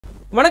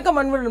வணக்கம்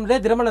அன்புடைய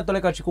தினமலர்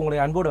தொலைக்காட்சிக்கு உங்களை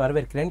அன்போடு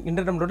வரவேற்கிறேன்.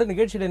 இன்று நம்மளோட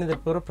நிகழ்ச்சியில்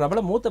இணைந்திருப்பவர்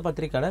பிரபல மூத்த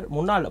பத்திரிகையாளர்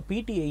முன்னாள்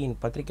பிடிஐயின்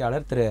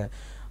பத்திரிகையாளர் திரு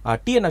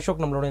டி.என்.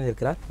 அசோக் நம்மளோட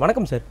இருக்கிறார்.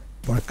 வணக்கம் சார்.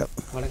 வணக்கம்.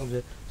 வணக்கம்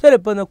சார். சார்,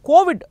 இப்போ இந்த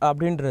கோவிட்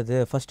அப்படின்றது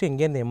ஃபஸ்ட்டு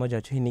எங்கேருந்து எமர்ஜ்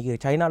ஆச்சு? இன்றைக்கி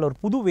சைனாவில் ஒரு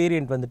புது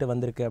வேரியண்ட்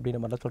வந்திருக்கு அப்படின்ற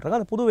மாதிரிலாம் சொல்கிறாங்க.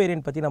 அந்த புது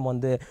வேரியண்ட் பற்றி நம்ம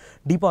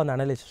டீப்பாக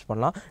அனலைசிஸ்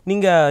பண்ணலாம்.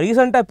 நீங்கள்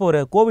ரீசெண்டாக இப்போ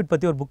ஒரு கோவிட்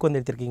பற்றி ஒரு புக்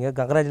எடுத்திருக்கீங்க.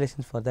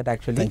 Congratulations for that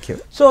actually. Thank you.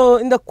 So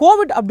இந்த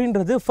கோவிட்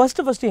அப்படின்றது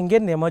ஃபஸ்ட்டு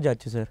எங்கேருந்து எமர்ஜ்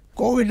ஆச்சு சார்?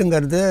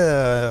 கோவிடுங்கிறது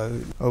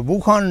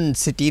வூஹான்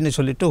சிட்டின்னு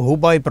சொல்லிட்டு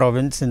ஹூபாய்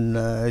province in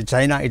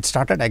China. It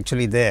started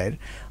actually there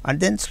and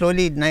then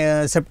slowly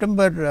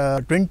September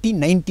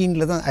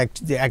 2019 தான்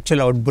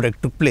actual out break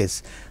took place.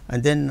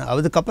 And then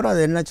அதுக்கப்புறம்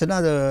அது என்னாச்சுன்னா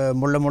அது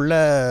முள்ள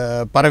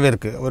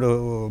பரவிருக்கு. ஒரு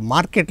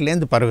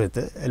மார்க்கெட்லேருந்து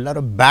பரவிது.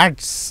 எல்லோரும்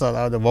பேட்ஸ்,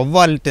 அதாவது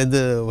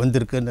வௌவால்கிட்டேருந்து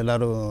வந்திருக்குன்னு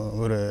எல்லோரும்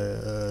ஒரு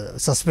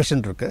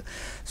சஸ்பெஷன் இருக்குது.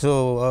 ஸோ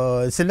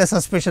சில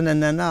சஸ்பெஷன்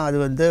என்னென்னா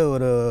அது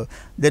ஒரு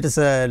there is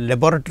a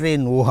laboratory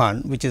in Wuhan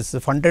which is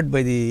funded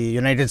by the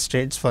United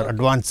States for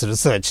advanced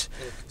research.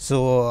 So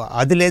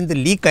அதுலேருந்து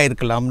லீக்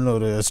ஆகிருக்கலாம்னு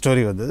ஒரு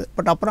ஸ்டோரி வந்தது.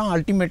 பட் அப்புறம்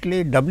ultimately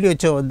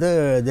WHO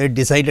they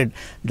decided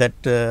that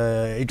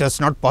it was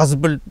not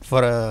possible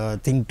for a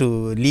thing to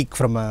leak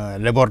from a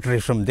laboratory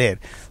from there.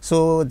 So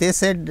they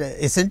said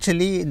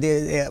essentially the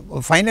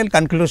final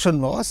conclusion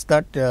was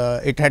that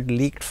it had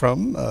leaked from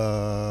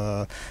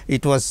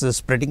it was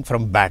spreading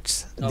from bats,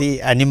 the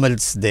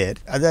animals there.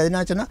 அது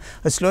என்னாச்சுன்னா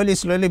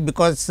slowly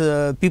because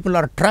people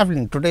are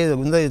traveling today.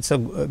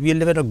 We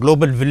live in a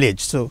global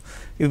village, so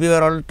if we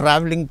are all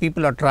traveling,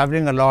 people are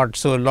traveling a lot,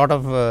 so a lot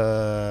of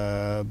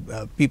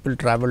people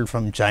traveled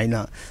from China,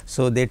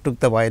 so they took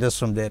the virus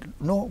from there.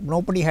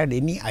 Nobody had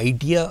any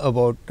idea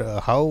about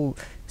how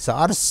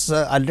SARS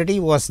already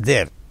was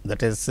there.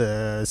 That is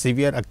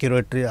severe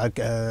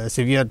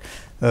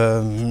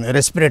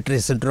respiratory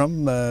syndrome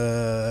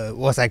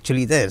was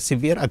actually there.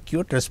 Severe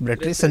acute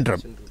respiratory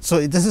syndrome. So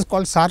this is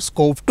called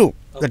SARS-CoV-2.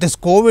 That is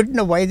COVID.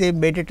 Why they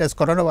made it as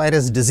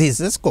coronavirus disease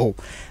is CoV.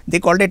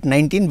 They called it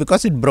 19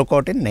 because it broke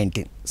out in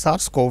 19.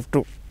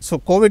 SARS-CoV-2. So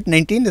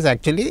COVID-19 is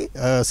actually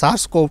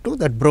SARS-CoV-2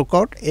 that broke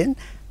out in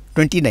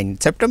 29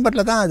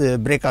 செப்டம்பரில் தான் அது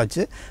break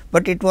ஆச்சு.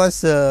 But it was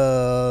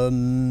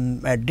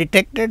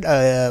detected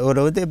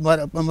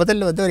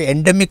முதல்ல ஒரு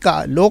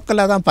எண்டமிக்காக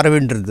லோக்கலாக தான்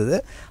பரவின்னு இருந்தது.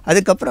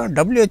 அதுக்கப்புறம்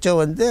WHO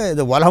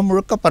இது உலகம்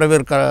முழுக்க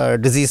பரவிருக்க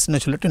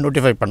டிசீஸ்னு சொல்லிட்டு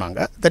நோட்டிஃபை பண்ணாங்க.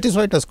 That is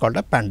why it was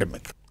called a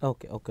pandemic.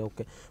 Okay.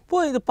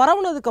 இப்போது இது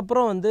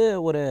பரவுனதுக்கப்புறம்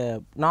ஒரு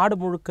நாடு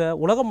முழுக்க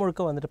உலகம்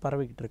முழுக்க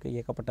பரவிக்கிட்டு இருக்கு.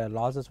 ஏகப்பட்ட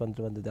லாஸஸ்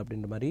வந்தது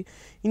அப்படின்ற மாதிரி.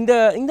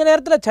 இந்த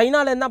நேரத்தில்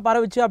சைனாவில் என்ன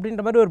பரவிச்சு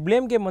அப்படின்ற மாதிரி ஒரு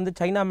ப்ளேம் கேம்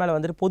சைனா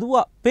மேலே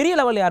பொதுவாக பெரிய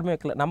லெவலில் யாருமே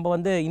வைக்கல. நம்ம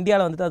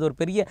இந்தியாவில் அது ஒரு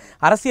பெரிய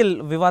அரசியல்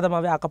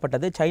விவாதமாகவே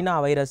ஆக்கப்பட்டது. சைனா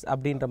வைரஸ்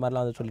அப்படின்ற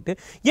மாதிரிலாம் சொல்லிட்டு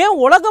ஏன்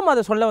உலகம்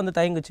அதை சொல்ல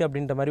தயங்குச்சு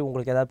அப்படின்ற மாதிரி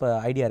உங்களுக்கு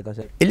ஏதாவது ஐடியா இருக்கா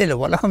சார்? இல்லை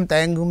உலகம்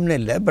தயங்கும்னு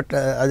இல்லை. பட்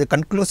அது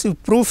கன்க்ளூசிவ்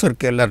ப்ரூஃப்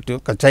இருக்குது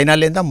எல்லார்ட்டையும்.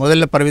 சைனாலேருந்து தான்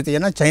முதல்ல பரவிது.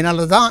 ஏன்னா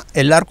சைனாவில் தான்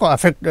எல்லாருக்கும்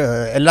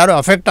எல்லாரும்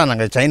அஃபெக்ட்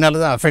ஆனாங்க.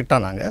 சைனாவில் தான் அஃபெக்ட்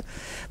ஆனாங்க.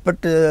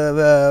 பட்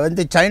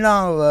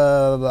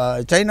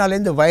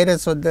சைனாலேருந்து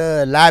வைரஸ்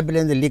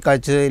லேப்லேருந்து லீக்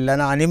ஆச்சு,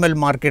 இல்லைன்னா அனிமல்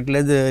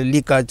மார்க்கெட்லேருந்து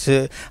லீக் ஆச்சு,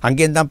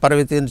 அங்கேருந்து தான்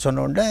பரவிதுன்னு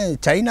சொன்னோடனே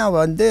China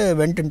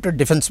went into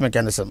defence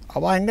mechanism.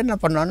 அவள் எங்கே என்ன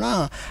பண்ணான்னா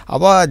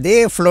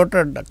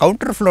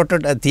counter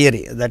floated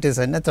theory. That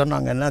is என்ன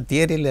சொன்னாங்கன்னா,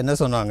 தியரியில் என்ன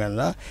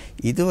சொன்னாங்கன்னா,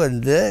 இது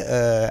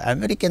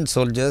American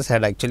soldiers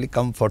had actually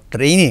come for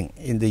training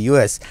in the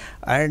US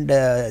and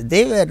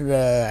they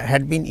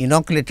had been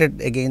inoculated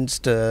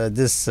against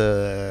this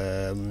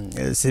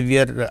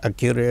severe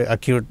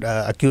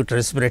acute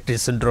respiratory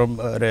syndrome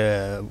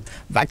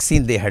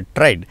vaccine they had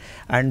tried,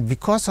 and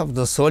because of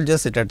the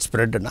soldiers it had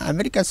spread.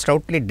 America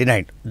stoutly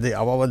denied.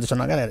 அவ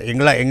சொன்னாங்க,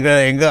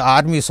 எங்க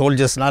army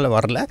சோல்ஜர்ஸ்னால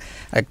வரல,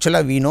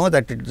 actually we know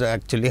that it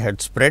actually had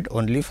spread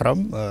only from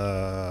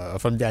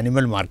the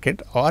animal market,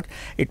 or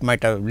it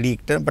might have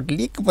leaked. But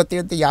leak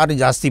பத்தி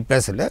யாரும் ஜாஸ்தி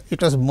பேசல.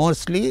 It was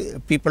mostly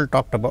people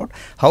talked about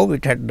how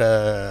it had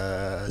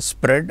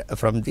spread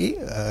from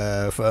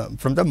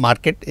the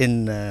market in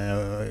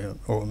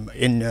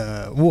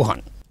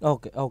Wuhan.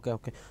 Okay.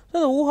 So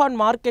இந்த Wuhan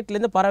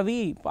மார்க்கெட்லேருந்து பரவி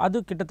அது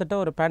கிட்டத்தட்ட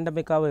ஒரு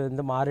பேண்டமிக்காக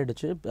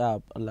மாறிடுச்சு.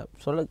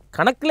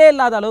 கணக்கிலே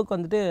இல்லாத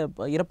அளவுக்கு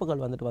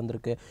இறப்புகள்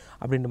வந்திருக்கு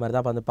அப்படின்ற மாதிரி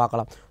தான்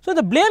பார்க்கலாம். ஸோ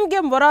இந்த ப்ளேம்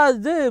கேம்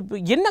வராது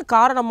என்ன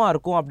காரணமாக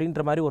இருக்கும்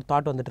அப்படின்ற மாதிரி ஒரு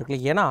தாட் இருக்கு.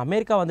 ஏன்னா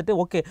அமெரிக்கா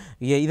ஓகே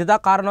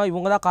இதுதான் காரணம்,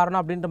 இவங்க தான்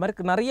காரணம் அப்படின்ற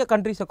மாதிரி நிறைய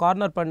கண்ட்ரிஸை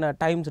கார்னர் பண்ண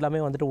டைம்ஸ்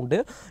எல்லாமே உண்டு.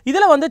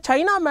 இதில்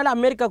சைனா மேலே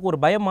அமெரிக்காவுக்கு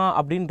ஒரு பயமா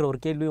அப்படின்ற ஒரு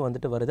கேள்வியும்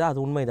வருது.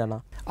 அது உண்மைதானா?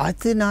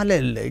 அதனால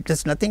இல்லை. It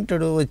is nothing to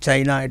do with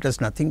China. It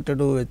is nothing to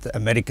do with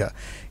America.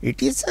 It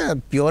is a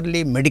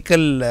purely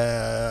medical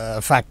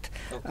fact.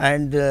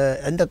 And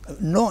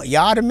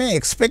யாருமே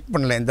எக்ஸ்பெக்ட்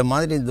பண்ணல இந்த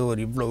மாதிரி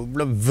இவ்வளோ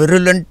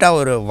விருலண்ட்டாக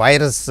ஒரு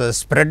வைரஸ்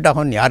ஸ்ப்ரெட்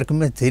ஆகும்னு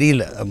யாருக்குமே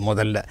தெரியல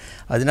முதல்ல.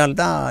 அதனால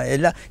தான்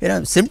ஏன்னா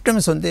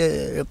symptoms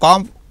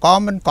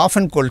common cough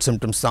and gold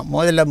symptoms தான்.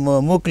 முதல்ல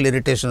மூக்கில்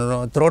இரிட்டேஷன்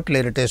வரும், த்ரோட்டில்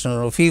இரிட்டேஷன்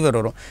வரும், ஃபீவர்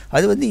வரும்.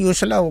 அது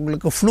யூஸ்வலாக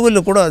உங்களுக்கு ஃப்ளூவில்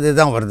கூட அது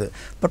தான் வருது.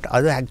 பட்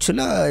அது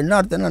ஆக்சுவலாக என்ன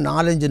அர்த்தம்னா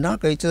 4-5 நாள்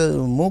கழிச்சு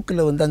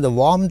மூக்கில் அந்த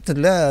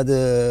வார்ம்த்தில் அது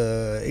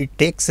it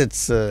takes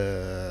it's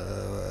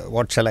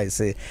what shall I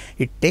say,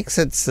 it takes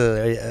its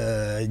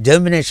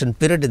germination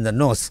period in the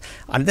nose,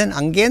 and then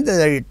again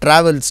it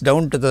travels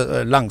down to the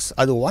lungs.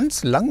 Adu once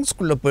lungs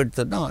kulla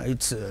poidthuna,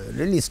 it's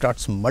really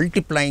starts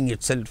multiplying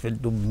itself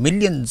into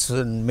millions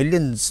and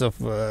millions of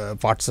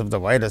parts of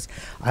the virus.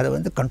 அதை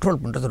வந்து control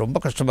பண்ணுறது ரொம்ப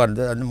கஷ்டமாக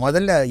இருந்தது. அது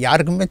முதல்ல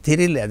யாருக்குமே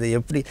தெரியல அதை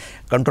எப்படி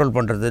கண்ட்ரோல்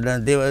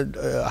பண்ணுறதுன்னு.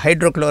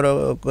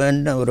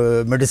 ஹைட்ரோக்ளோரோக்வின்னு ஒரு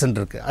மெடிசன்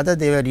இருக்குது, அதை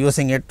தேவர்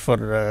using it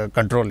for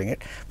controlling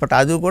it. But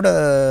அது கூட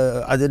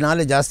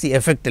அதனால ஜாஸ்தி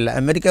எஃபெக்ட் இல்லை.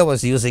 அமெரிக்கா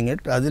வாஸ் யூஸிங்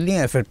இட்,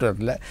 அதுலேயும் எஃபெக்ட்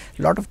வரல.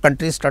 Lot of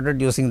countries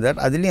started using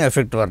that, அதுலேயும்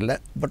எஃபெக்ட் வரல.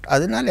 பட்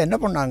அதனால என்ன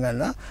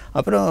பண்ணாங்கன்னா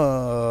அப்புறம்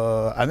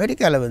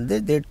அமெரிக்காவில் வந்து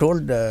தே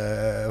told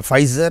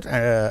Pfizer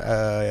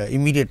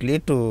immediately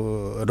to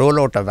roll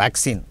out a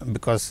vaccine,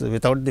 because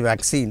without the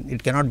vaccine it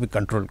cannot be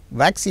controlled.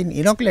 Vaccine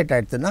inoculate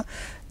ஆயிடுச்சுன்னா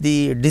the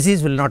disease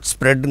will not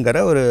spread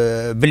ங்கிற ஒரு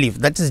belief.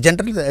 That is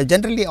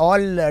generally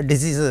all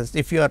diseases,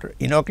 if you are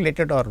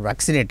inoculated or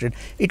vaccinated,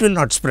 it will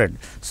not spread.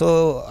 So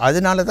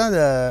அதனால தான்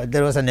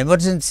there was an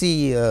emergency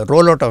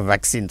rollout of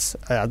vaccines.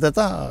 அதை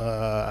தான்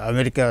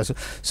America.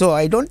 So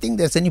I don't think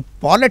there's any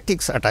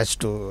politics attached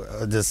to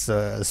this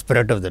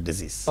spread of the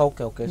disease.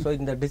 Okay. So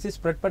இந்த disease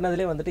spread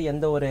பண்ணதுலே வந்துட்டு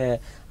எந்த ஒரு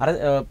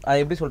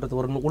எப்படி சொல்றது,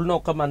 ஒரு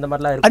உள்நோக்கம் அந்த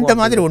மாதிரிலாம் இருக்கும், அந்த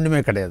மாதிரி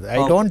ஒண்ணுமே கிடையாது.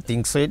 I don't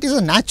think so. It is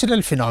a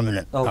natural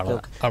phenomenon.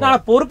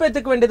 நான்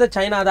பொறுப்பேற்றுக்க வேண்டியது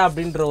சைனா தான்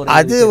அப்படின்ற ஒரு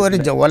அது ஒரு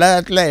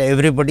உலகத்தில்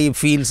everybody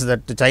feels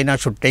that China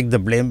should take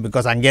the blame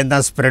because அங்கேயும்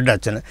தான் ஸ்ப்ரெட்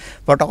ஆச்சுன்னு.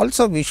 But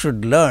also we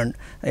should learn,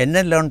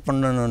 என்ன லேர்ன்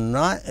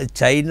பண்ணணும்னா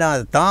சைனா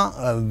தான்,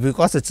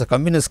 because it's a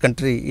communist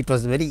country, it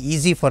was very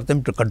easy for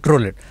them to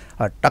control it.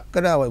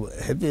 டக்குனு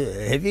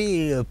heavy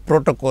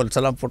protocols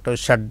எல்லாம் போட்டு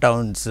shut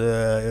downs,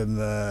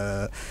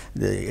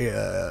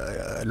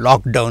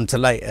 lockdowns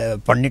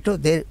எல்லாம்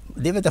பண்ணிவிட்டு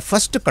they were the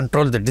first to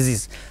control the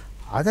disease.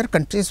 Other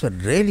countries were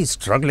really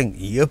struggling.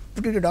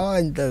 எப்படிடா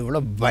இந்த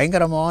இவ்வளோ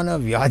பயங்கரமான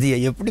வியாதியை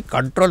எப்படி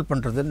கண்ட்ரோல்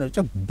பண்ணுறதுன்னு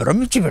வச்சா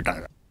பிரமிச்சு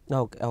போயிட்டாங்க.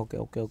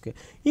 ஓகே.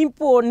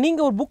 இப்போ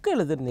நீங்கள் ஒரு book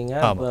எழுதிருந்தீங்க,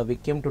 we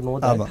came to know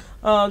that.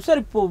 Sir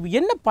இப்போ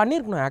என்ன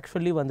பண்ணியிருக்கணும்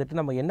ஆக்சுவலி வந்துட்டு,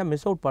 நம்ம என்ன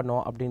மிஸ் அவுட்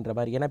பண்ணோம் அப்படின்ற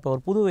மாதிரி. ஏன்னா இப்போ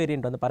ஒரு புது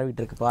வேரியன்ட் வந்து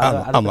பரவிட்டு இருக்கு.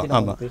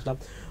 பேசலாம்.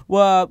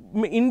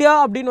 இந்தியா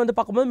அப்படின்னு வந்து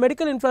பார்க்கும்போது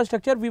medical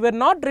infrastructure we were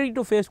not ready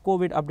to face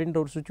Covid அப்படின்ற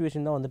ஒரு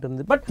சுச்சுவேஷன் தான் வந்துட்டு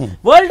இருந்தது. பட்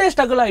வேர்ல்டே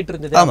ஸ்ட்ரகிள் ஆகிட்டு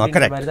இருந்தது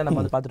அப்படின்ற மாதிரி தான் நம்ம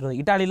வந்து பார்த்துட்டு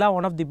இருந்தோம். இட்டாலிலாம்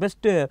ஒன் ஆஃப் தி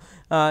பெஸ்ட்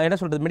என்ன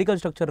சொல்கிறது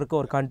மெடிக்கல் ஸ்ட்ரக்சர் இருக்க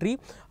ஒரு கண்ட்ரி.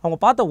 அவங்க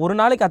பார்த்த ஒரு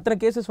நாளைக்கு அத்தனை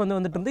கேசஸ்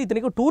வந்துட்டு இருந்து,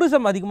 இத்தனைக்கும்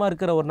டூரிசம் அதிகமாக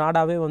இருக்கிற ஒரு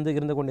நாடாகவே வந்து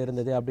இருந்து கொண்டு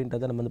இருந்தது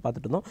அப்படின்றத நம்ம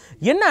பார்த்துட்டு இருந்தோம்.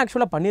 என்ன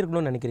ஆக்சுவலாக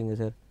பண்ணியிருக்கணும்னு நினைக்கிறீங்க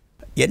சார்?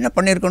 என்ன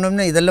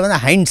பண்ணியிருக்கணும்னு இதில் வந்து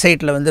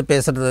ஹைண்ட்சைட்டில் வந்து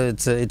பேசுகிறது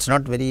it's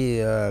not very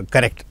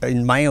correct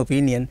in my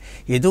opinion.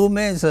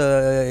 எதுவுமே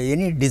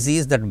any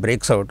disease that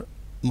breaks out,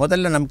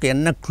 முதல்ல நமக்கு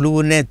என்ன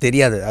க்ளூன்னே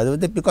தெரியாது. அது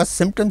வந்து because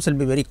symptoms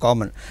will be very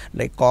common,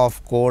 like cough,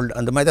 gold,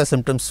 அந்த மாதிரி தான்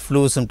சிம்டம்ஸ்,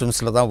 ஃப்ளூ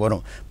சிம்டம்ஸில் தான்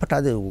வரும். பட்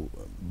அது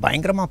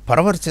பயங்கரமாக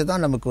பரவரிச்சு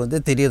தான் நமக்கு வந்து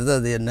தெரியுறது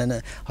அது என்னென்னு.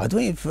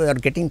 அதுவும் if you are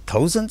getting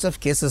thousands of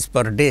cases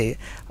per day,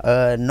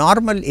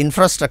 normal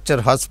infrastructure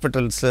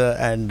hospitals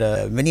and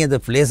many other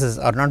places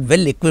are not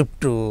well equipped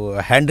to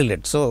handle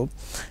it. So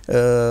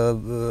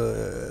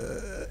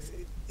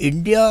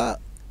India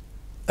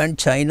and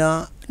China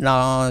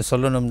நான்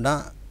சொல்லணும்னா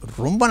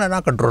ரொம்ப நல்லா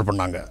கண்ட்ரோல்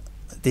பண்ணாங்க.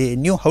 They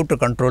knew how to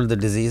control the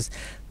disease,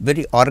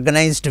 very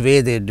organized way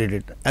they did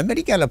it.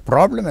 America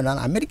problem enna,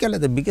 America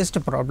the biggest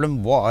problem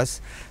was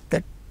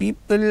that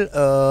people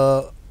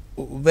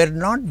were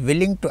not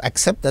willing to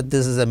accept that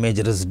this is a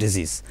major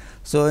disease.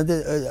 So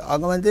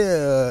அங்க வந்து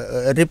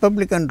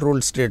Republican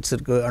ruled states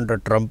இருக்கு under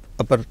Trump.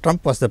 அப்ப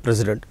Trump was the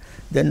president.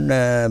 Then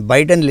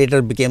Biden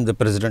later became the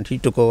president. He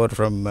took over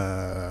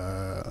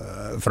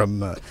from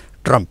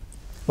Trump.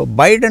 So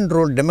Biden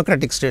ruled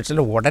Democratic states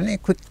உடனே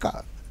குயிக்கா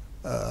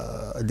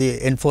they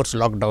enforce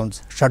lockdowns,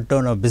 shut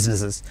down of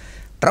businesses.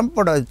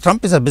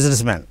 Trump is a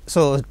businessman,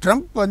 so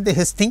Trump வந்து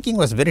his thinking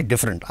was very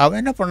different. அவன்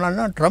என்ன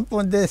பண்ணான்னா, Trump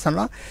வந்து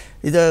சொன்னா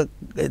இதை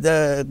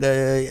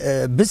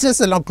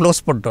business எல்லாம்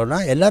க்ளோஸ் பண்ணிட்டோன்னா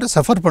எல்லோரும்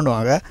சஃபர்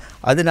பண்ணுவாங்க,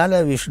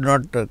 அதனால we should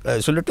not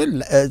சொல்லிட்டு.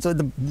 So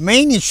the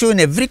main issue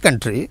in every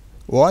country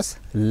was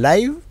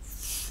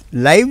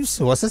lives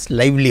versus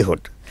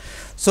livelihood.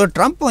 So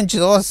Trump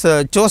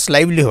chose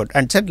livelihood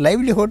and said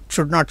livelihood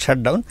should not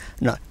shut down.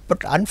 No,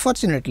 but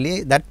unfortunately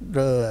that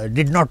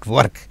did not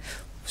work.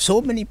 So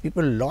many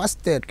people lost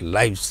their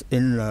lives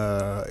in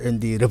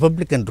the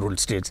Republican ruled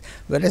states,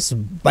 whereas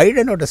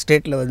Biden or the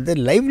state level, the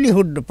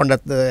livelihood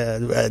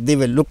they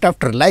were looked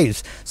after lives.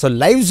 So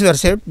lives were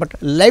saved, but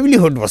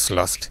livelihood was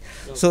lost.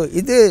 So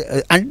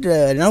and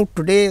now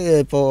today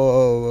for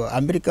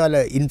America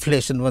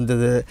inflation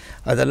vandadu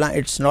adalla,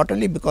 it's not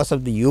only because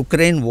of the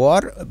Ukraine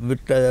war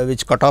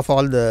which cut off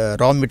all the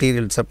raw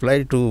material supply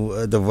to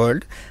the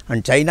world, and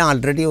China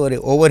already or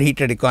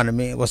overheated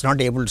economy was not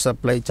able to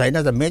supply. China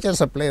is a major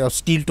supplier of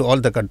steel to all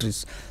the countries.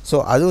 So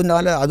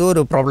அது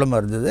ஒரு ப்ராப்ளமாக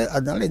இருந்தது.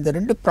 அதனால் இந்த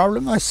ரெண்டு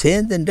ப்ராப்ளமாக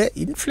சேர்ந்துட்டு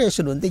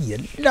inflation வந்து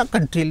எல்லா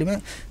கண்ட்ரிலையுமே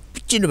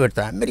பிச்சுன்னு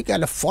போயிடுது.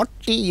 அமெரிக்காவில்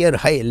 40-year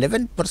high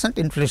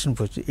 11% இன்ஃப்ளேஷன்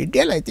போச்சு.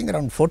 இந்தியாவில் I think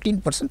around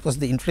 14% was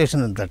the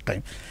inflation at that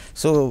time.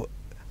 So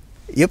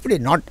எப்படி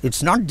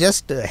it's not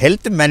just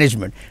health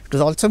management, it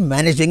is also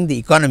managing the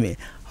economy.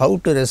 how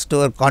to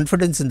restore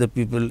confidence in the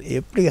people,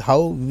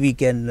 how we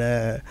can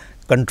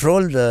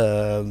control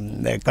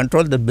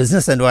the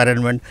business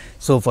environment.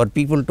 So for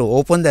people to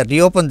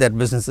reopen their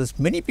businesses,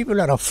 many people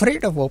are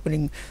afraid of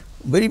opening.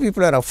 Many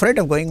people are afraid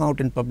of going out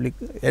in public.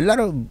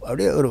 எல்லாரும்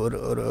அப்படியே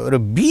ஒரு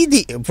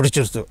பீதி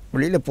பிடிச்சிருச்சு.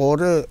 வெளியில்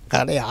போகிற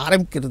கடை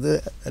ஆரம்பிக்கிறது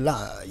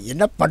எல்லாம்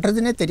என்ன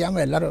பண்ணுறதுனே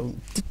தெரியாமல் எல்லாரும்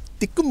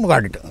திக்கும்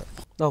காட்டிட்டாங்க.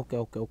 ஓகே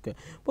ஓகே ஓகே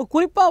இப்போ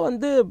குறிப்பாக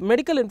வந்து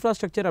மெடிக்கல்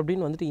இன்ஃப்ராஸ்ட்ரக்சர்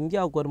அப்படின்னு வந்துட்டு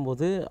இந்தியாவுக்கு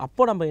வரும்போது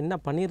அப்போ நம்ம என்ன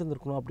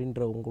பண்ணியிருந்துருக்கணும்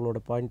அப்படின்ற உங்களோட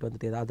பாயிண்ட்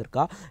வந்துட்டு ஏதாவது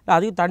இருக்கா?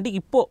 அதையும் தாண்டி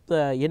இப்போது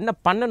என்ன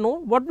பண்ணணும்,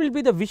 what will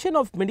be the vision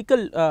of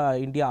medical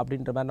India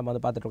அப்படின்ற மாதிரி நம்ம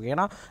வந்து பார்த்துட்ருக்கோம்.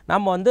 ஏன்னா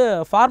நம்ம வந்து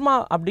ஃபார்மா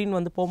அப்படின்னு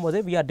வந்து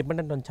போகும்போது we are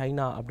depend on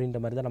China அப்படின்ற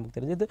மாதிரி தான் நமக்கு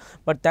தெரிஞ்சது.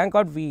 But thank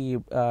God we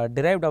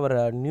derived our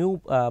new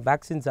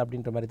vaccines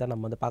அப்படின்ற மாதிரி தான்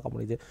நம்ம வந்து பார்க்க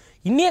முடியுது.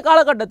 இன்றைய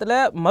காலகட்டத்தில்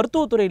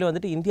மருத்துவத்துறையில்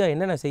வந்துட்டு இந்தியா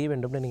என்னென்ன செய்ய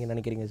வேண்டும்னு நீங்கள்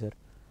நினைக்கிறீங்க சார்?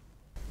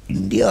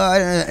 India,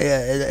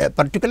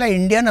 particularly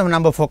India,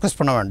 நம்ம ஃபோக்கஸ்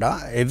பண்ண வேண்டாம்.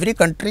 Every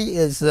country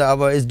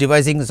is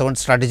devising is own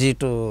strategy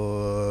to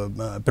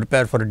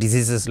prepare for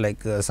diseases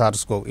like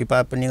சார்ஸ்கோவ்.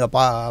 இப்போ நீங்கள்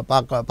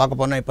பார்க்க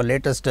போனால் இப்போ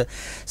லேட்டஸ்ட்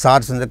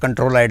சார்ஸ் இந்த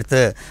கண்ட்ரோல்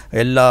ஆகிடுத்து,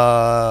 எல்லா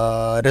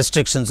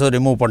ரெஸ்ட்ரிக்ஷன்ஸும்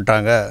ரிமூவ்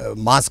பண்ணிட்டாங்க.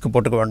 மாஸ்க்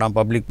போட்டுக்க வேண்டாம்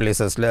பப்ளிக்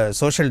பிளேசஸில்,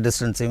 சோஷியல்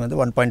டிஸ்டன்சிங் வந்து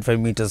 1.5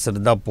 meters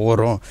இருந்தால்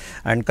போகிறோம்.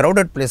 அண்ட்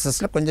க்ரௌடட்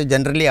பிளேசஸில் கொஞ்சம்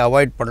ஜென்ரலி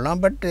அவாய்ட்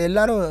பண்ணலாம். பட்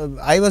எல்லோரும்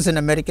I was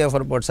in America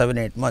for about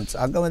 7-8 months.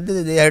 அங்கே வந்து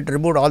they had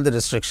removed all the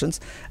restrictions.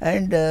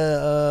 And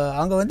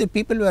அங்கே வந்து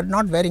people were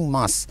not wearing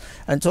masks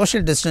and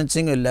social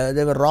distancing இல்லை.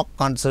 There were rock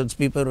concerts,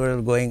 people were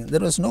going,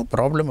 there was no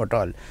problem at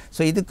all. So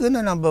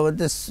இதுக்குன்னு நம்ம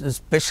வந்து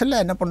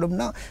ஸ்பெஷலாக என்ன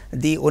பண்ணோம்னா,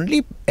 the only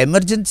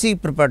emergency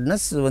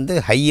preparedness வந்து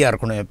ஹையாக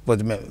இருக்கணும்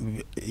எப்போதுமே.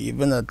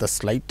 even at the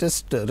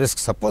slightest risk,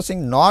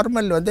 supposing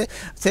normal வந்து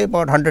say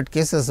about 100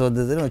 cases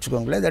வந்ததுன்னு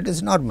வச்சுக்கோங்களேன், that is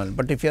normal.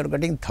 But if you are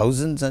getting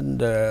thousands and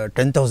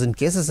 10,000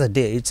 cases a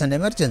day, it's an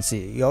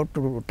emergency. You have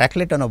to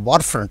tackle it on a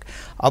war front.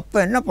 அப்போ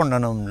என்ன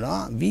பண்ணணும்னா,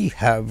 we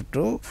have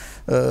to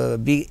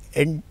be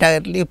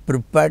entirely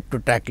prepared to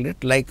tackle it.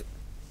 Like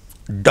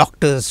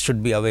doctors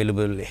should be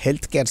available,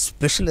 healthcare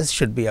specialists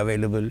should be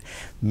available,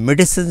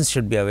 medicines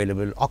should be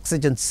available,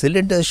 oxygen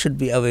cylinders should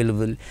be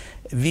available.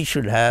 We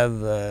should have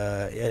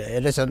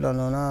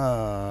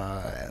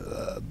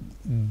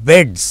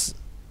beds.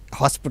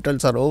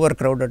 Hospitals are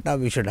overcrowded now.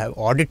 We should have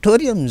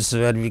auditoriums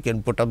where we can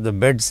put up the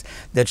beds.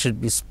 There should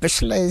be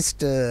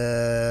specialized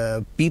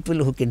people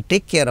who can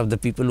take care of the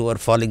people who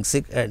are falling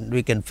sick, and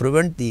we can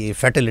prevent the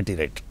fatality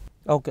rate.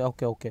 Okay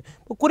okay okay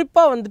இப்போ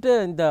குறிப்பாக வந்துட்டு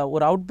இந்த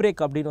ஒரு out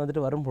break அப்படின்னு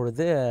வந்துட்டு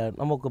வரும்பொழுது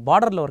நமக்கு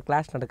பார்டரில் ஒரு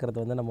கிளாஷ்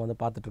நடக்கிறது வந்து நம்ம வந்து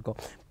பார்த்துட்ருக்கோம்.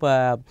 இப்போ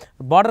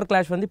பார்டர்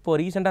கிளாஷ் வந்து இப்போ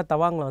ரீசெண்டாக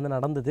தவாங்கில் வந்து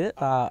நடந்தது.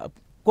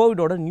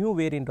 கோவிடோட நியூ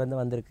வேரியண்ட் வந்து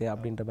வந்திருக்கு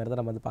அப்படின்ற மாதிரி தான்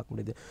நம்ம வந்து பார்க்க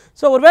முடியுது.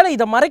 ஸோ ஒருவேளை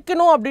இதை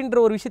மறைக்கணும் அப்படின்ற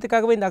ஒரு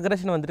விஷயத்துக்காகவே இந்த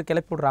அக்ரஷன் வந்துட்டு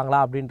கிளப்பி விடுறாங்களா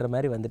அப்படின்ற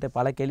மாதிரி வந்துட்டு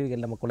பல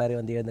கேள்விகள் நமக்குள்ளாரே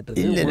வந்து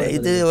எழுந்துட்டு இல்லை,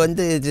 இது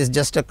வந்து it is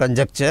just a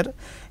conjecture.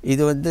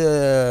 இது வந்து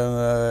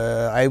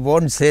I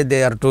won't say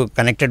they are to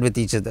connected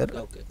with each other.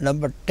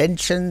 நம்ம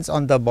tensions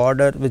on the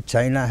border with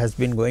China has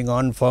been going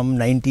on from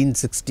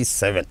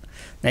 1967.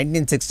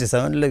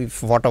 1967 we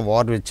fought a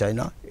war with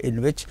China in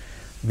which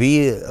we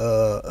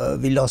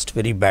lost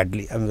very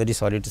badly. I'm very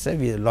sorry to say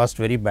we lost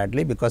very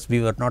badly because we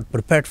were not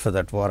prepared for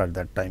that war at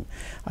that time.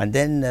 And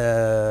then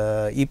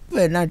இப்போ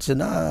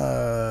என்னாச்சுன்னா,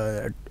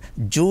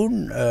 June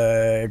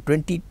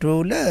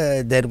 22ல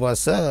there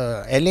was a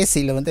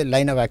LACல வந்து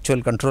line of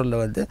actual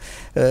controlல வந்து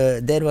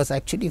there was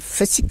actually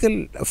physical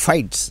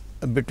fights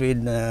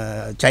between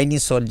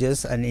Chinese soldiers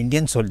and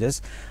Indian soldiers.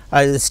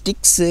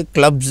 Sticks,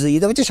 clubs,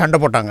 இதை வச்சு சண்டை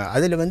போட்டாங்க.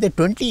 அதில் வந்து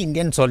 20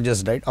 Indian soldiers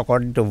died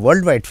according to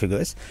worldwide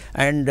figures,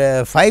 and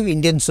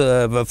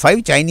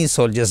 5 Chinese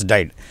soldiers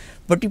died.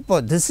 But இப்போ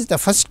this is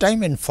the first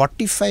time in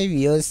 45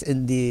 years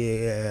in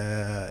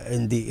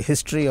the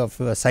history of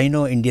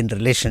Sino-Indian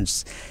relations.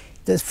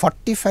 This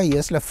 45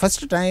 years, the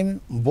first time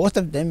both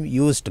of them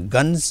used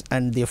guns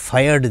and they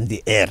fired in the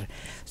air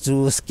to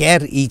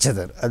scare each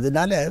other.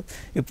 அதனால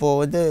இப்போ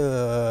வந்து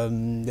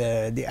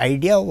the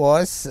idea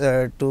was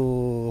to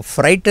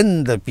frighten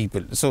the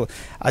people. So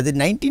அது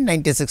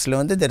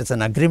 1996ல வந்து there is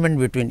an agreement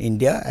between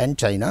India and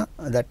China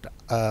that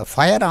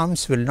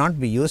firearms will not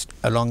be used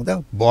along the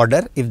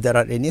border if there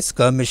are any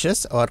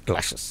skirmishes or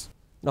clashes.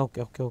 Okay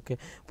okay okay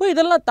இப்போ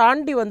இதெல்லாம்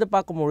தாண்டி வந்து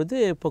பார்க்கும்பொழுது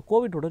இப்போ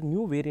கோவிடோட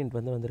new variant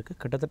வந்து வந்திருக்கு.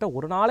 கிட்டத்தட்ட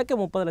ஒரு நாளைக்கு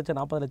 30 லட்சம்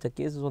 40 லட்சம்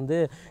கேஸஸ் வந்து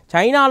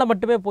சைனாவில்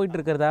மட்டுமே போயிட்டு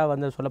இருக்கிறதா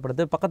வந்து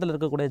சொல்லப்படுது. பக்கத்தில்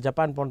இருக்கக்கூடிய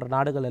ஜப்பான் போன்ற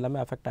நாடுகள் எல்லாமே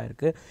அஃபெக்ட்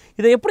ஆகிருக்கு.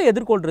 இதை எப்படி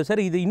எதிர்கொள்கிறது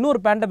சார்? இது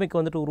இன்னொரு பேண்டமிக்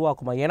வந்துட்டு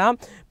உருவாக்குமா? ஏன்னா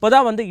இப்போ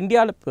தான் வந்து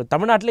இந்தியாவில்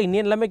தமிழ்நாட்டில்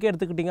இந்தியன் நிலைமைக்கே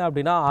எடுத்துக்கிட்டிங்க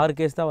அப்படின்னா 6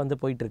 கேஸ் தான் வந்து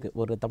போயிட்டுருக்கு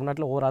ஒரு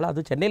தமிழ்நாட்டில் ஓவரால்.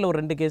 அது சென்னையில் ஒரு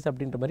 2 கேஸ்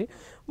அப்படின்ற மாதிரி,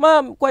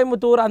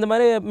 கோயம்புத்தூர் அந்த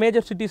மாதிரி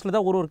மேஜர் சிட்டிஸில்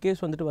தான் ஒரு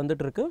கேஸ்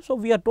வந்துட்டு இருக்கு.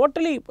 ஸோ வி ஆர்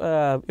டோட்டலி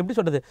எப்படி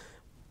சொல்கிறது,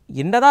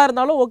 என்னதான்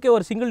இருந்தாலும் ஓகே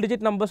ஒரு சிங்கிள்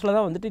டிஜிட் நம்பர்ஸில்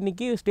தான் வந்துட்டு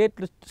இன்றைக்கி ஸ்டேட்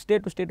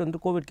டு ஸ்டேட் வந்து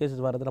கோவிட்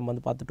கேசஸ் வரது நம்ம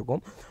வந்து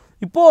பார்த்துட்ருக்கோம்.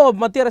 இப்போது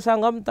மத்திய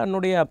அரசாங்கம்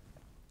தன்னுடைய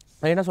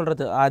என்ன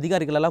சொல்கிறது,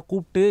 அதிகாரிகளெல்லாம்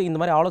கூப்பிட்டு இந்த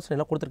மாதிரி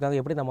ஆலோசனைலாம் கொடுத்துருக்காங்க,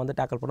 எப்படி நம்ம வந்து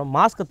டேக்கிள் பண்ணணும்,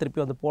 மாஸ்க்கை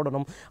திருப்பி வந்து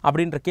போடணும்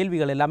அப்படின்ற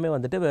கேள்விகள் எல்லாமே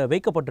வந்துட்டு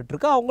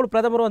வைக்கப்பட்டுருக்கு. அவங்களும்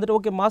பிரதமரும் வந்துட்டு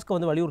ஓகே மாஸ்க்கை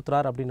வந்து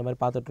வலியுறுத்துறாரு அப்படின்ற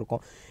மாதிரி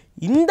பார்த்துட்ருக்கோம்.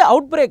 இந்த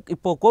அவுட் பிரேக்,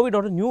 இப்போது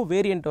கோவிடோட நியூ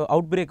வேரியண்ட்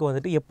அவுட் பிரேக்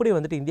வந்துட்டு எப்படி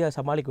வந்துட்டு இந்தியா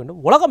சமாளிக்க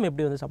வேண்டும், உலகம்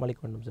எப்படி வந்து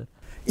சமாளிக்க வேண்டும் சார்?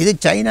 இது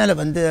சைனாவில்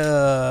வந்து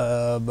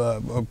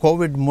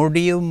கோவிட்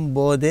முடியும்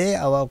போதே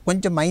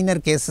கொஞ்சம்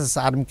மைனர் கேசஸ்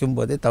ஆரம்பிக்கும்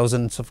போது,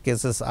 தௌசண்ட்ஸ் ஆஃப்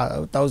கேசஸ்,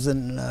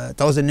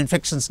 தௌசண்ட்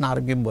இன்ஃபெக்ஷன்ஸ்னு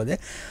ஆரம்பிக்கும் போது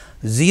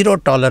ஜீரோ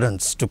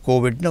டாலரன்ஸ் டு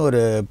கோவிட்னு ஒரு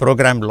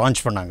ப்ரோக்ராம்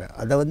லான்ச் பண்ணாங்க.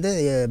 அதை வந்து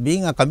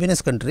பீயிங் அ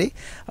கம்யூனிஸ்ட் கண்ட்ரி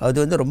அது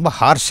வந்து ரொம்ப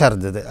ஹார்ஷாக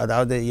இருந்தது.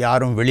 அதாவது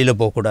யாரும் வெளியில்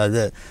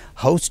போகக்கூடாது,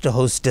 ஹவுஸ் டு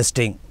ஹவுஸ்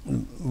டெஸ்டிங்,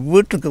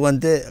 வீட்டுக்கு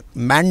வந்து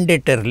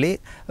மேண்டேட்டர்லி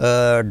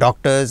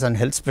doctors and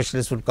health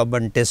specialist will come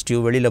and test you,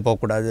 வெளியில்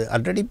போகக்கூடாது.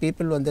 ஆல்ரெடி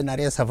பீப்புள் வந்து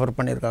நிறைய சஃபர்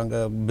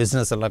பண்ணியிருக்காங்க,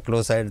 பிஸ்னஸ் எல்லாம்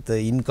க்ளோஸ் ஆகிடுது,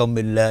 இன்கம்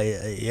இல்லை,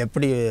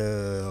 எப்படி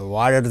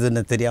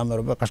வாழறதுன்னு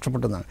தெரியாமல் ரொம்ப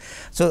கஷ்டப்பட்டுருந்தாங்க.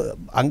 ஸோ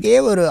அங்கேயே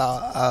ஒரு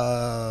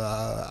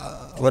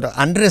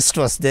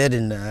unrest was there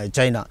in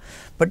China.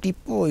 But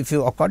if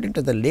you according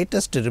to the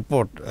latest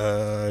report,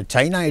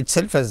 China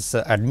itself has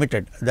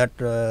admitted that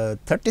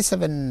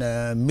 37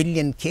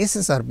 million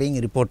cases are being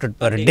reported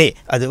per day.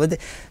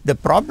 The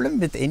problem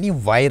with any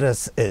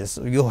virus is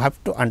you have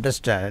to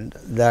understand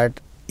that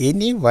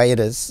any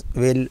virus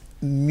will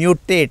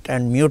mutate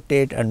and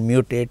mutate and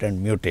mutate and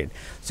mutate.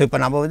 So இப்போ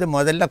நம்ம வந்து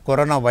முதல்ல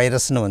corona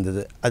வைரஸ்னு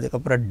வந்தது,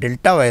 அதுக்கப்புறம்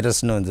delta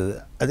வைரஸ்னு வந்தது,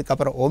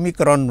 அதுக்கப்புறம்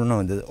ஓமிக்ரான்னு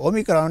வந்தது,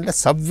 ஓமிக்ரானில்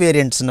sub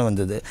வேரியண்ட்ஸ்னு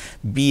வந்தது,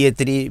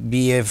 BA3,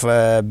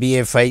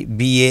 BA5,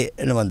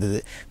 BAன்னு வந்தது.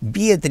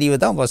 BA3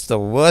 தான் was the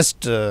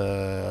worst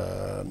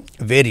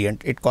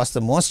variant. It cos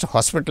the most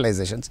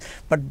ஹாஸ்பிட்டலைசேஷன்ஸ்.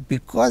 But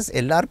because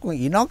எல்லாருக்கும்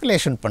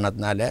இனாகுலேஷன்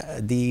பண்ணதுனால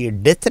தி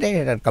death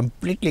rate are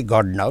completely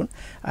got down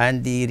and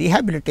the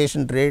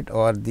rehabilitation rate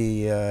R the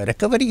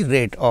recovery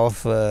rate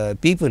of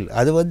people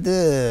அது வந்து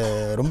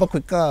ரொம்ப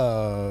குவிக்காக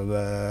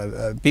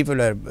people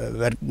were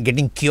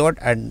getting cured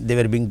and they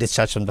were being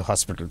discharged from the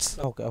hospitals.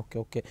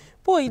 Okay.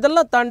 இப்போது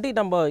இதெல்லாம் தாண்டி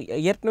நம்ம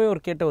ஏற்கனவே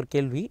கேட்ட ஒரு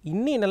கேள்வி,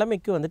 இன்னி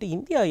நிலைமைக்கு வந்துட்டு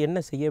இந்தியா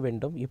என்ன செய்ய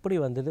வேண்டும், எப்படி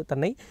வந்துட்டு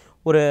தன்னை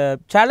ஒரு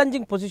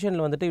சேலஞ்சிங்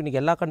பொசிஷனில் வந்துட்டு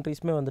இன்றைக்கி எல்லா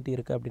கண்ட்ரீஸுமே வந்துட்டு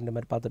இருக்குது அப்படின்ற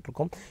மாதிரி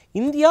பார்த்துட்ருக்கோம்.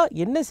 இந்தியா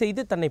என்ன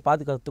செய்து தன்னை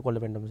பாதுகாத்து கொள்ள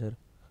வேண்டும் sir?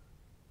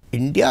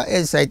 India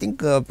is, I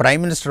think, Prime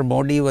Minister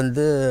Modi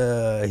வந்து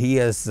he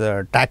has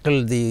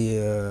tackled the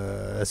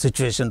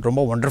situation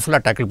ரொம்ப wonderfully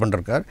tackle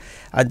பண்ணிருக்கார்.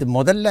 அது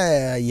முதல்ல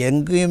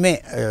எங்கேயுமே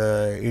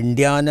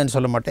இந்தியான்னு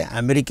சொல்ல மாட்டேன்,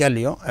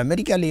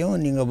 அமெரிக்காலேயும்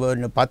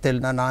நீங்கள்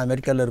பார்த்தேன்னா, நான்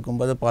அமெரிக்காவில்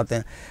இருக்கும்போது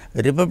பார்த்தேன்,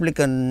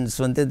 ரிப்பப்ளிகன்ஸ்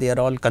வந்து they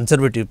are all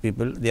conservative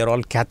people, they are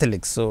all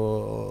Catholics. So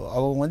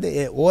அவங்க வந்து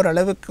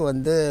ஓரளவுக்கு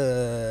வந்து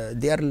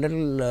they are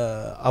little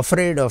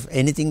afraid of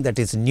anything that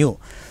is new.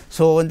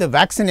 So வந்து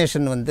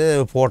வேக்சினேஷன் வந்து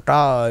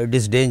போட்டால் it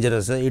is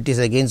dangerous, it is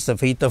against the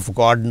faith of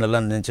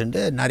காட்னெல்லாம்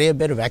நினச்சிட்டு நிறைய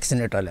பேர்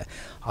வேக்சினேட் ஆகலை.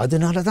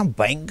 அதனால தான்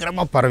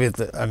பயங்கரமாக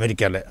பரவிது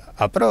அமெரிக்காவில்.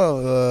 அப்புறம்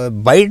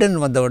பைடன்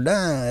வந்த உடனே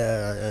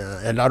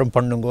எல்லோரும்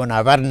பண்ணுங்கன்னு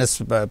அவேர்னஸ்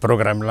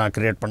ப்ரோக்ராம்லாம்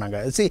க்ரியேட் பண்ணாங்க.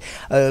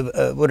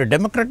 ஒரு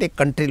டெமோக்ராட்டிக்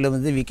கண்ட்ரியில்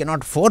வந்து we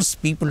cannot force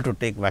people to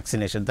take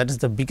vaccination. That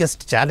is the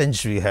biggest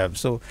challenge we have.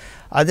 So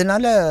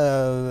அதனால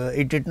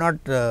it did not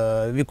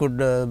we could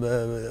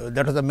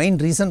that was the main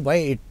reason why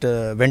it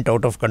went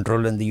out of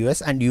control in the US,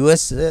 and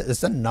US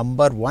is the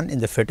number 1 in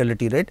the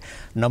fatality rate,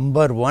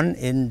 number 1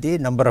 in the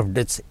number of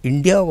deaths.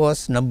 India was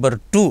number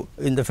 2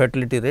 in the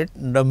fatality rate,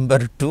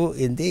 number 2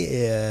 in the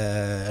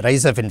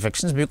rise of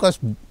infections, because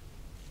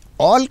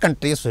all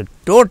countries were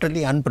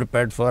totally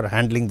unprepared for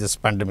handling this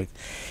pandemic.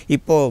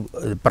 Ipo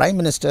Prime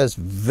Minister has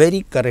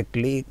very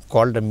correctly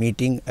called a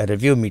meeting, a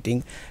review meeting,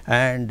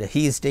 and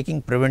he is taking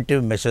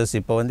preventive measures.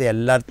 Ipo வந்து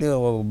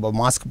எல்லாத்தையும்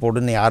mask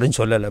போடுன்னு யாரும்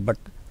சொல்லலை, but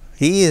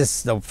he is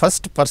the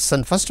first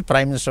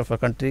Prime Minister of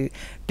a country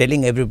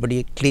telling everybody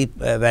keep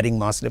wearing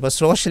masks. But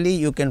socially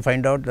you can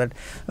find out that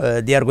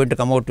they are going to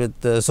come out with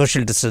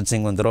social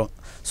distancing வந்துரும்.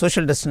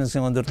 Social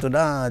distancing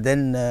வந்துருத்துனா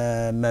then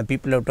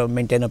people have to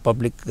maintain a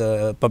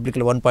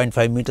publicly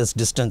 1.5 meters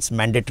distance,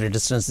 mandatory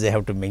distance they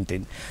have to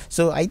maintain.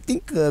 So I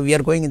think we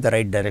are going in the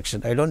right direction.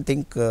 I don't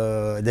think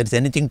there is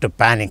anything to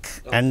panic.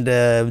 And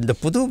the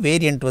புது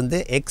variant வந்து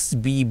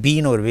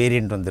XBBன்னு ஒரு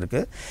variant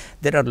வந்திருக்கு.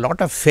 There are a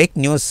lot of fake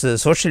news,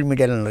 social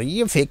media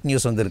நிறைய fake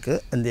news வந்திருக்கு.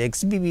 அந்த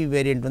XBB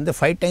variant வந்து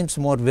 5 times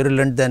more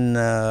virulent than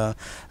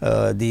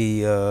the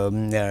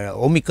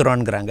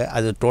Omicronங்கிறாங்க.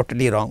 அது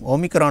totally wrong.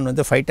 Omicron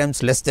வந்து 5 times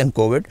less than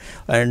COVID,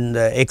 and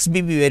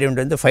XBB variant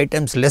வந்து 5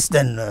 times less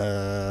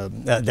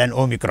than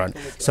Omicron.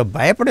 So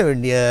பயப்பட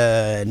வேண்டிய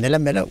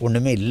நிலைமையில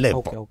ஒன்றுமே இல்லை.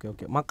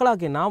 ஓகே.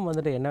 மக்களாகிய நாம்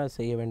வந்துட்டு என்ன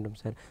செய்ய வேண்டும்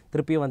சார்?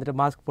 திருப்பியும் வந்துட்டு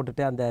மாஸ்க்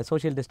போட்டுட்டு அந்த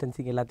சோஷியல்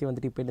டிஸ்டன்சிங் எல்லாத்தையும்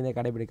வந்துட்டு இப்போலேருந்தே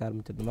கடைபிடிக்க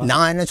ஆரம்பிச்சிருந்தோம்.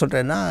 நான் என்ன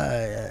சொல்கிறேன்னா,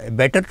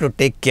 better to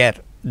take care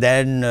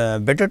than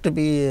better to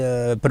be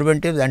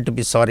preventive than to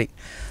be sorry.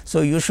 So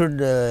you should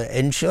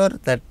ensure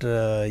that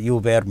you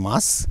wear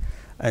masks,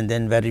 and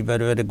then very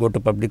go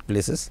to public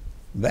places.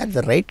 wear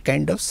the right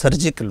kind of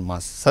surgical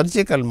mask.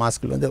 Surgical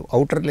mask வந்து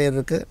outer layer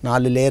இருக்குது,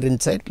 4 layer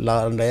inside,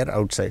 4 layer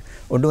outside.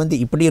 ஒன்று வந்து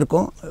இப்படி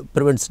இருக்கும்,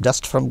 prevents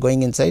dust from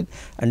going inside,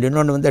 and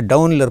இன்னொன்று வந்து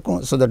டவுனில் இருக்கும்,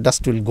 so the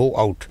dust will go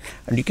out,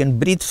 and you can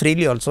breathe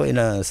freely also in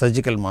a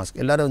surgical mask.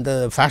 எல்லாரும் வந்து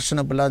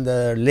ஃபேஷனபிளாக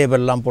அந்த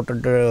லேபல்லாம்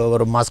போட்டுட்டு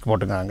ஒரு மாஸ்க்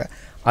போட்டுக்கிறாங்க,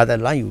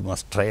 அதெல்லாம் you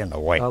must try and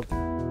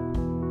avoid.